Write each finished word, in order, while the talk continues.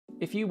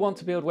If you want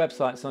to build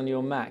websites on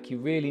your Mac, you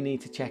really need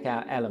to check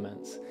out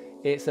Elements.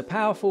 It's a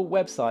powerful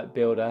website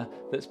builder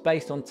that's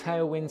based on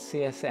Tailwind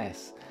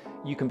CSS.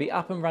 You can be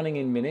up and running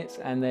in minutes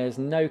and there's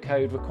no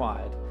code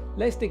required.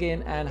 Let's dig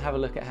in and have a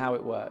look at how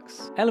it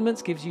works.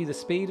 Elements gives you the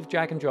speed of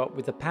drag and drop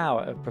with the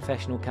power of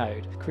professional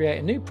code. Create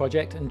a new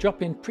project and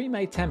drop in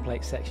pre-made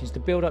template sections to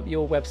build up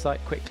your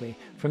website quickly.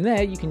 From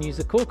there, you can use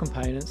the core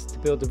components to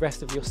build the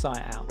rest of your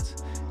site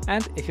out.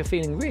 And if you're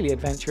feeling really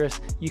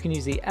adventurous, you can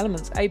use the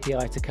Elements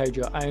API to code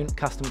your own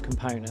custom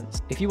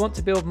components. If you want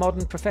to build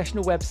modern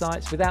professional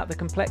websites without the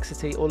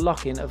complexity or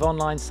lock-in of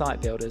online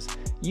site builders,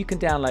 you can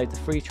download the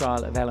free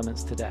trial of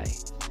Elements today.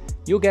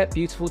 You'll get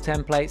beautiful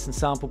templates and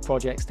sample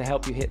projects to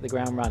help you hit the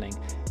ground running.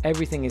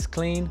 Everything is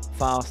clean,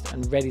 fast,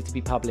 and ready to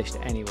be published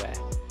anywhere.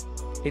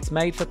 It's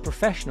made for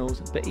professionals,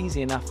 but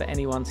easy enough for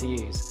anyone to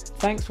use.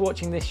 Thanks for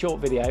watching this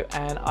short video,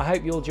 and I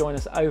hope you'll join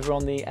us over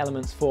on the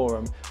Elements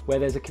forum, where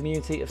there's a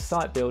community of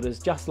site builders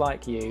just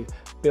like you,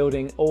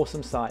 building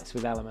awesome sites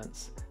with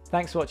Elements.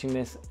 Thanks for watching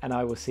this, and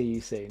I will see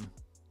you soon.